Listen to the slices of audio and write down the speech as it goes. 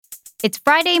It's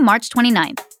Friday, March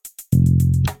 29th.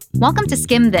 Welcome to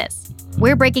Skim This.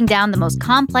 We're breaking down the most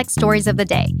complex stories of the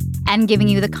day and giving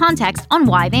you the context on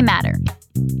why they matter.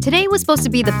 Today was supposed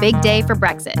to be the big day for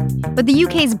Brexit, but the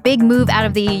UK's big move out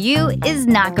of the EU is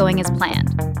not going as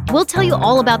planned. We'll tell you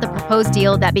all about the proposed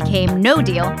deal that became no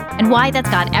deal and why that's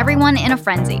got everyone in a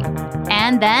frenzy.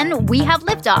 And then we have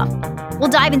liftoff. We'll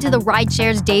dive into the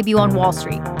rideshare's debut on Wall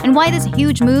Street and why this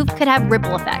huge move could have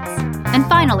ripple effects. And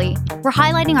finally, we're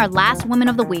highlighting our last Women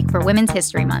of the Week for Women's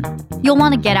History Month. You'll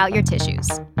want to get out your tissues.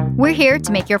 We're here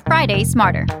to make your Friday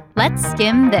smarter. Let's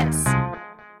skim this.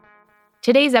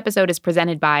 Today's episode is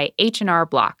presented by H&R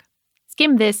Block.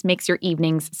 Skim This makes your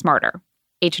evenings smarter.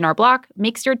 H&R Block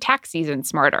makes your tax season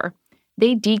smarter.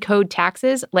 They decode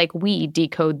taxes like we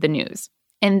decode the news.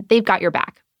 And they've got your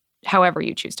back, however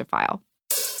you choose to file.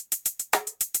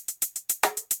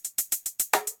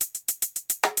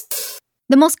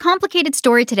 The most complicated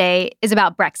story today is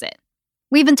about Brexit.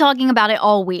 We've been talking about it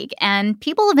all week, and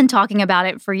people have been talking about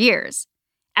it for years.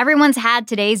 Everyone's had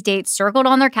today's date circled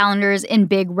on their calendars in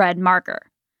big red marker.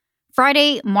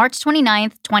 Friday, March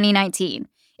 29th, 2019.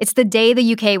 It's the day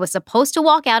the UK was supposed to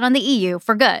walk out on the EU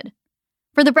for good.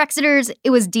 For the Brexiters,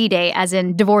 it was D-Day as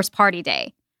in Divorce Party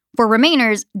Day. For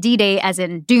Remainers, D-Day as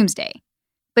in Doomsday.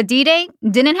 But D-Day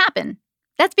didn't happen.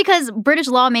 That's because British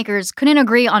lawmakers couldn't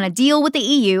agree on a deal with the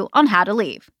EU on how to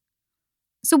leave.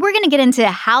 So we're going to get into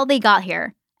how they got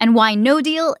here and why no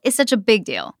deal is such a big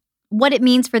deal, what it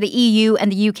means for the EU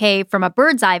and the UK from a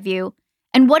bird's eye view,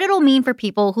 and what it'll mean for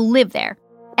people who live there,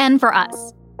 and for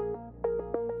us.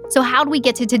 So how do we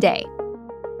get to today?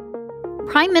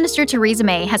 Prime Minister Theresa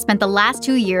May has spent the last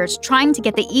 2 years trying to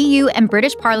get the EU and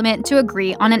British Parliament to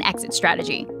agree on an exit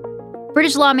strategy.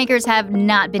 British lawmakers have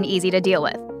not been easy to deal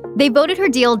with. They voted her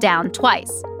deal down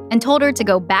twice and told her to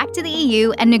go back to the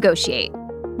EU and negotiate.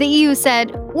 The EU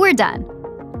said, "We're done."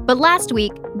 But last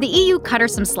week, the EU cut her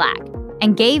some slack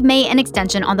and gave May an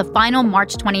extension on the final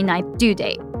March 29th due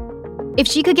date. If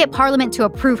she could get Parliament to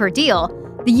approve her deal,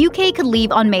 the UK could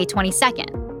leave on May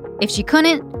 22nd. If she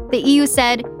couldn't, the EU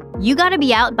said, "You gotta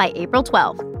be out by April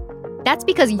 12th. That's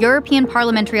because European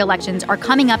parliamentary elections are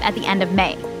coming up at the end of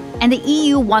May, and the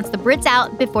EU wants the Brits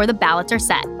out before the ballots are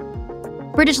set.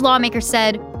 British lawmakers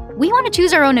said, "We want to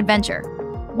choose our own adventure."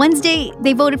 Wednesday,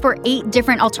 they voted for 8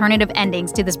 different alternative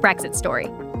endings to this Brexit story,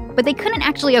 but they couldn't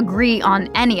actually agree on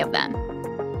any of them.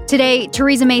 Today,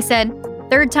 Theresa May said,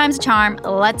 "Third time's a charm,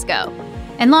 let's go."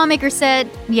 And lawmakers said,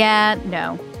 "Yeah,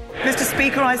 no." Mr.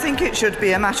 Speaker, I think it should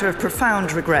be a matter of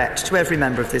profound regret to every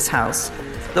member of this House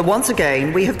that once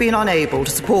again we have been unable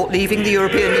to support leaving the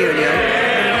European Union in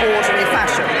an orderly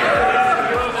fashion.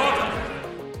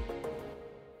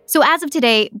 So as of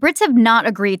today, Brits have not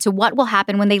agreed to what will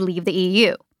happen when they leave the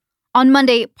EU. On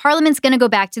Monday, Parliament's going to go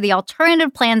back to the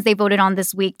alternative plans they voted on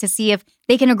this week to see if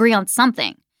they can agree on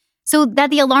something, so that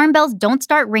the alarm bells don't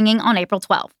start ringing on April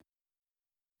 12th.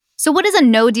 So what does a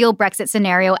no-deal Brexit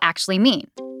scenario actually mean?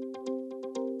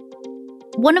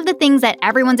 One of the things that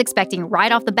everyone's expecting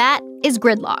right off the bat is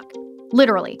gridlock.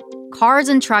 Literally, cars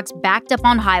and trucks backed up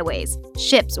on highways,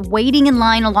 ships waiting in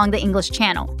line along the English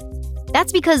Channel.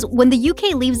 That's because when the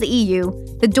UK leaves the EU,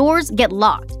 the doors get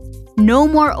locked. No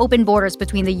more open borders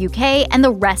between the UK and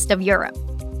the rest of Europe.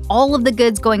 All of the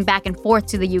goods going back and forth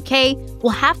to the UK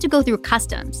will have to go through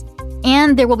customs,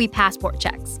 and there will be passport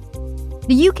checks.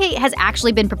 The UK has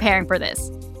actually been preparing for this.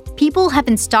 People have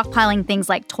been stockpiling things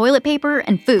like toilet paper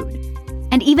and food,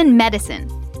 and even medicine.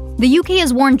 The UK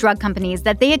has warned drug companies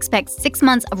that they expect 6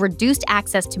 months of reduced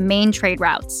access to main trade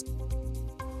routes.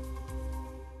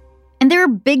 And there are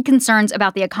big concerns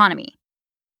about the economy.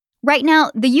 Right now,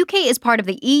 the UK is part of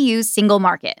the EU's single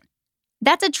market.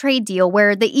 That's a trade deal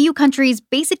where the EU countries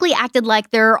basically acted like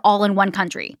they're all in one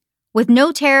country, with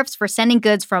no tariffs for sending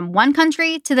goods from one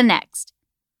country to the next.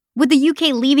 With the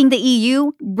UK leaving the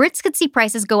EU, Brits could see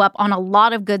prices go up on a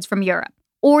lot of goods from Europe,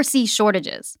 or see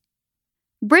shortages.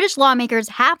 British lawmakers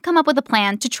have come up with a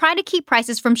plan to try to keep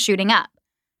prices from shooting up.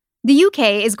 The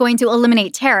UK is going to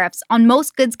eliminate tariffs on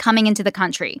most goods coming into the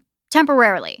country,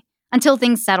 temporarily, until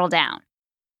things settle down.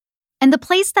 And the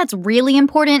place that's really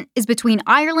important is between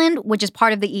Ireland, which is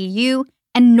part of the EU,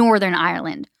 and Northern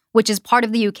Ireland, which is part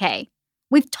of the UK.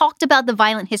 We've talked about the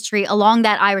violent history along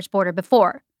that Irish border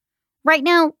before. Right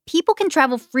now, people can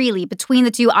travel freely between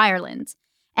the two Irelands,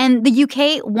 and the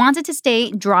UK wants it to stay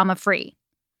drama-free.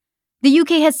 The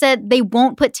UK has said they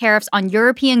won't put tariffs on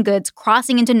European goods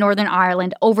crossing into Northern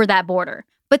Ireland over that border,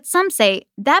 but some say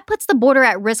that puts the border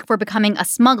at risk for becoming a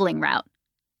smuggling route.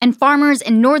 And farmers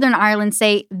in Northern Ireland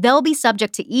say they'll be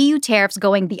subject to EU tariffs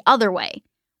going the other way,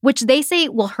 which they say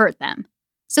will hurt them.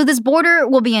 So this border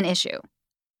will be an issue.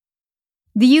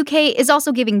 The UK is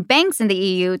also giving banks in the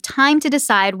EU time to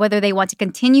decide whether they want to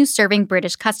continue serving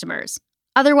British customers.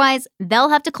 Otherwise, they'll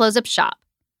have to close up shop.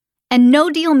 And no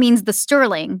deal means the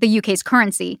sterling, the UK's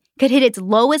currency, could hit its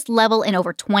lowest level in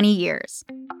over 20 years.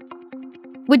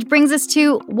 Which brings us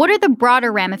to, what are the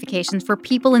broader ramifications for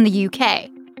people in the UK?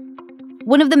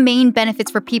 One of the main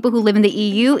benefits for people who live in the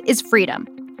EU is freedom.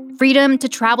 Freedom to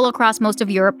travel across most of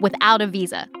Europe without a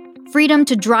visa. Freedom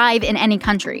to drive in any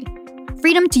country.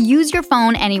 Freedom to use your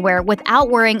phone anywhere without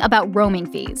worrying about roaming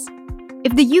fees.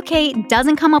 If the UK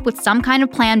doesn't come up with some kind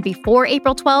of plan before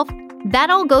April 12th, that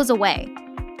all goes away.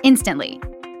 Instantly.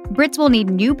 Brits will need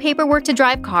new paperwork to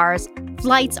drive cars,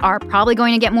 flights are probably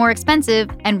going to get more expensive,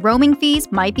 and roaming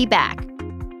fees might be back.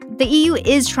 The EU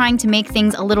is trying to make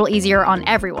things a little easier on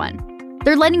everyone.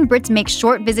 They're letting Brits make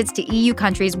short visits to EU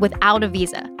countries without a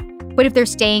visa. But if they're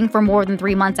staying for more than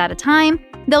 3 months at a time,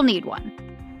 they'll need one.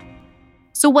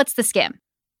 So what's the skim?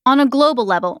 On a global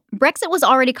level, Brexit was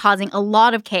already causing a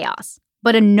lot of chaos,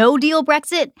 but a no-deal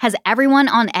Brexit has everyone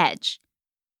on edge.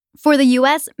 For the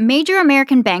US, major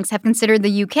American banks have considered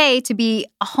the UK to be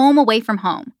a home away from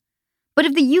home. But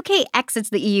if the UK exits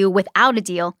the EU without a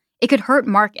deal, it could hurt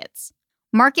markets.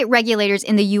 Market regulators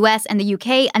in the US and the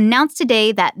UK announced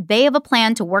today that they have a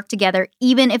plan to work together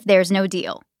even if there's no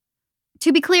deal.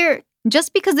 To be clear,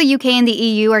 just because the UK and the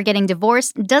EU are getting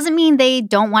divorced doesn't mean they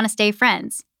don't want to stay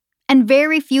friends. And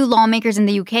very few lawmakers in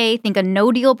the UK think a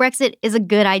no-deal Brexit is a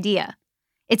good idea.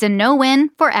 It's a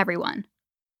no-win for everyone.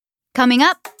 Coming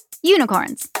up,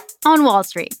 unicorns on Wall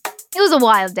Street. It was a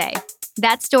wild day.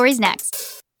 That story's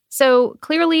next. So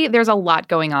clearly there's a lot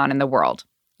going on in the world.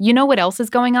 You know what else is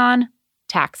going on?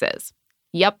 Taxes.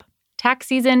 Yup, tax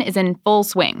season is in full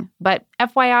swing, but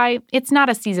FYI, it's not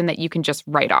a season that you can just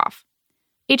write off.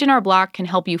 H&R Block can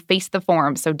help you face the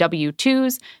form so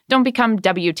W-2s don't become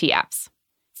WTFs.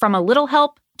 From a little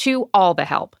help to all the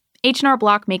help, H&R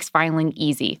Block makes filing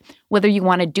easy. Whether you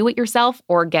want to do it yourself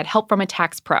or get help from a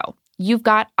tax pro, you've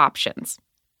got options.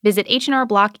 Visit H&R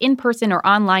Block in person or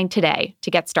online today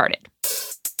to get started.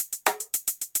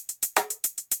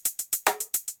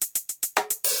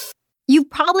 You've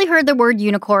probably heard the word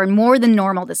unicorn more than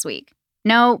normal this week.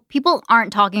 No, people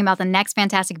aren't talking about the next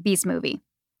Fantastic Beasts movie.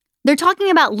 They're talking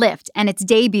about Lyft and its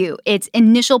debut, its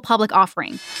initial public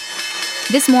offering,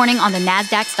 this morning on the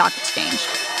NASDAQ Stock Exchange.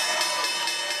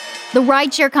 The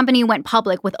rideshare company went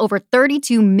public with over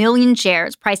 32 million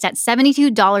shares priced at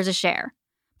 $72 a share.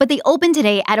 But they opened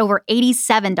today at over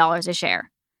 $87 a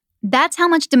share. That's how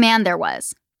much demand there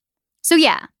was. So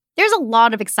yeah, there's a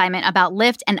lot of excitement about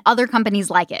Lyft and other companies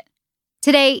like it.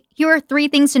 Today, here are 3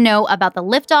 things to know about the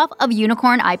liftoff of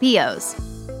unicorn IPOs.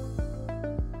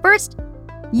 First,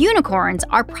 unicorns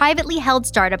are privately held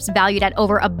startups valued at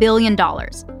over $1 billion.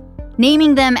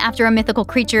 Naming them after a mythical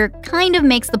creature kind of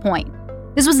makes the point.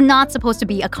 This was not supposed to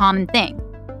be a common thing.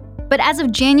 But as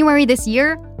of January this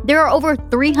year, there are over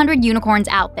 300 unicorns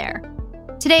out there.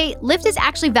 Today, Lyft is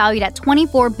actually valued at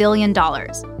 $24 billion,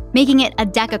 making it a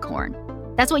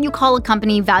decacorn. That's what you call a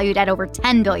company valued at over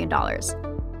 $10 billion.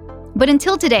 But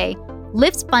until today,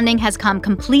 Lyft's funding has come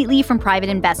completely from private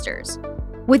investors.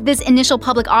 With this initial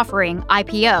public offering,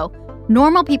 IPO,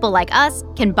 normal people like us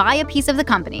can buy a piece of the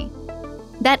company.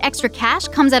 That extra cash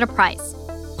comes at a price.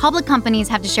 Public companies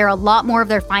have to share a lot more of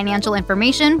their financial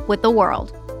information with the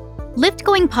world. Lyft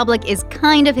going public is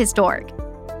kind of historic.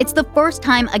 It's the first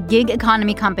time a gig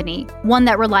economy company, one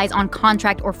that relies on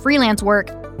contract or freelance work,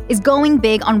 is going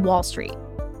big on Wall Street.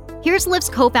 Here's Lyft's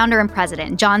co-founder and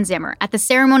president, John Zimmer, at the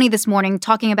ceremony this morning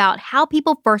talking about how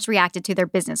people first reacted to their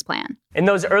business plan. In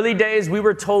those early days, we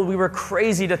were told we were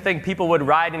crazy to think people would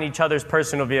ride in each other's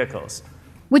personal vehicles.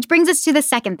 Which brings us to the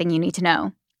second thing you need to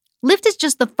know. Lyft is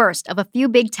just the first of a few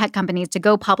big tech companies to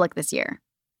go public this year.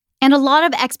 And a lot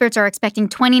of experts are expecting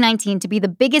 2019 to be the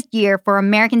biggest year for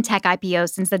American tech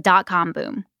IPOs since the dot-com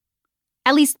boom.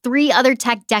 At least 3 other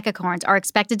tech decacorns are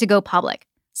expected to go public: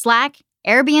 Slack,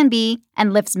 Airbnb,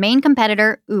 and Lyft's main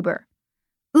competitor, Uber.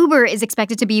 Uber is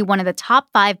expected to be one of the top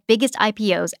 5 biggest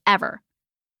IPOs ever.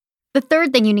 The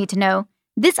third thing you need to know,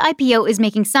 this IPO is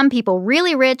making some people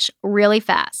really rich really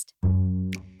fast.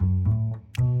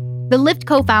 The Lyft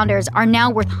co-founders are now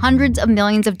worth hundreds of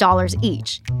millions of dollars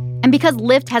each. And because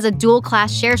Lyft has a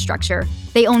dual-class share structure,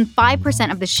 they own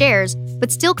 5% of the shares,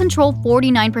 but still control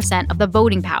 49% of the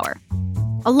voting power.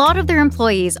 A lot of their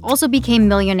employees also became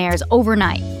millionaires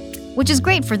overnight, which is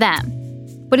great for them,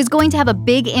 but is going to have a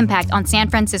big impact on San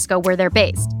Francisco where they're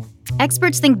based.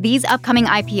 Experts think these upcoming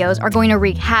IPOs are going to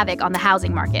wreak havoc on the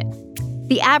housing market.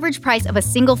 The average price of a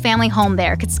single-family home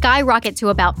there could skyrocket to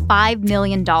about $5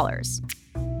 million.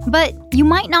 But you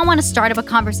might not want to start up a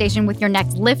conversation with your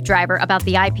next Lyft driver about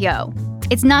the IPO.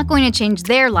 it's not going to change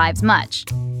their lives much.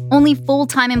 Only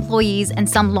full-time employees and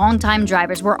some long-time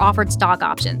drivers were offered stock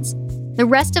options. The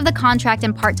rest of the contract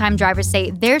and part-time drivers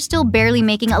say they're still barely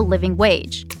making a living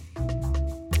wage.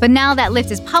 But now that Lyft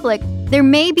is public, there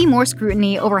may be more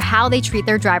scrutiny over how they treat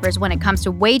their drivers when it comes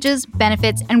to wages,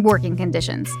 benefits, and working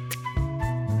conditions.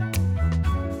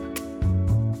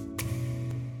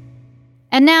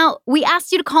 And now, we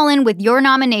asked you to call in with your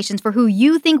nominations for who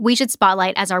you think we should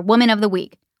spotlight as our Woman of the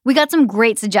Week. We got some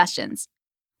great suggestions.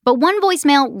 But one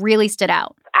voicemail really stood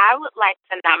out. I would like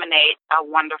to nominate a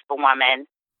wonderful woman.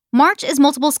 March is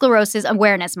Multiple Sclerosis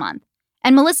Awareness Month,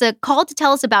 and Melissa called to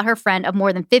tell us about her friend of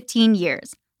more than 15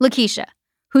 years, Lakeisha,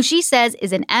 who she says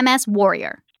is an MS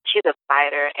warrior. She's a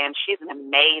fighter, and she's an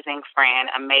amazing friend,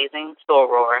 amazing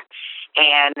soror,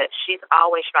 and she's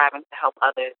always striving to help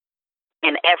others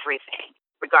in everything,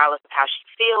 regardless of how she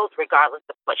feels, regardless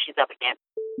of what she's up against.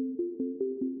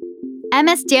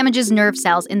 MS damages nerve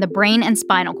cells in the brain and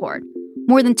spinal cord.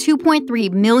 More than 2.3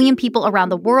 million people around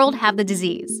the world have the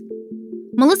disease.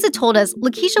 Melissa told us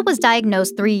Lakeisha was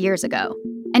diagnosed 3 years ago.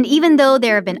 And even though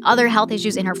there have been other health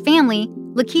issues in her family,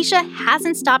 Lakeisha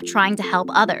hasn't stopped trying to help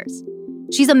others.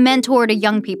 She's a mentor to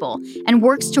young people and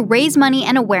works to raise money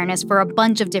and awareness for a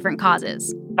bunch of different causes.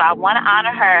 So I want to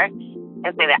honor her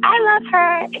and say that I love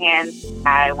her, and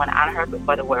I want to honor her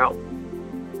before the world.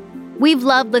 We've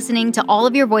loved listening to all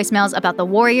of your voicemails about the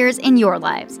warriors in your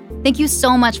lives. Thank you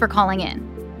so much for calling in.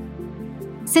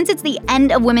 Since it's the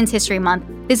end of Women's History Month,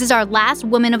 this is our last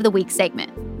Woman of the Week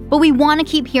segment. But we want to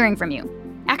keep hearing from you.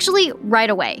 Actually, right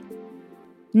away.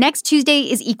 Next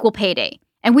Tuesday is Equal Pay Day,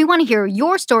 and we want to hear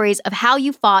your stories of how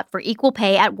you fought for equal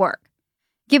pay at work.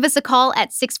 Give us a call at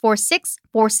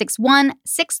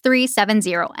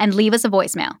 646-461-6370 and leave us a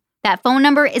voicemail. That phone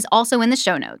number is also in the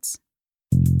show notes.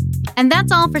 And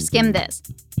that's all for Skim This.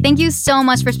 Thank you so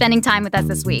much for spending time with us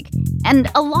this week.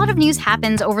 And a lot of news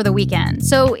happens over the weekend,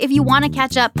 so if you want to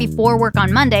catch up before work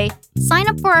on Monday, sign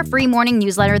up for our free morning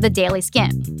newsletter, The Daily Skim.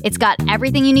 It's got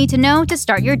everything you need to know to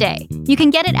start your day. You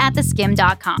can get it at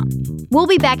theskim.com. We'll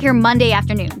be back here Monday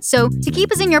afternoon, so to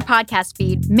keep us in your podcast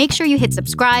feed, make sure you hit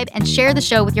subscribe and share the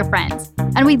show with your friends.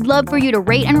 And we'd love for you to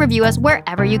rate and review us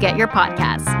wherever you get your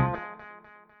podcasts.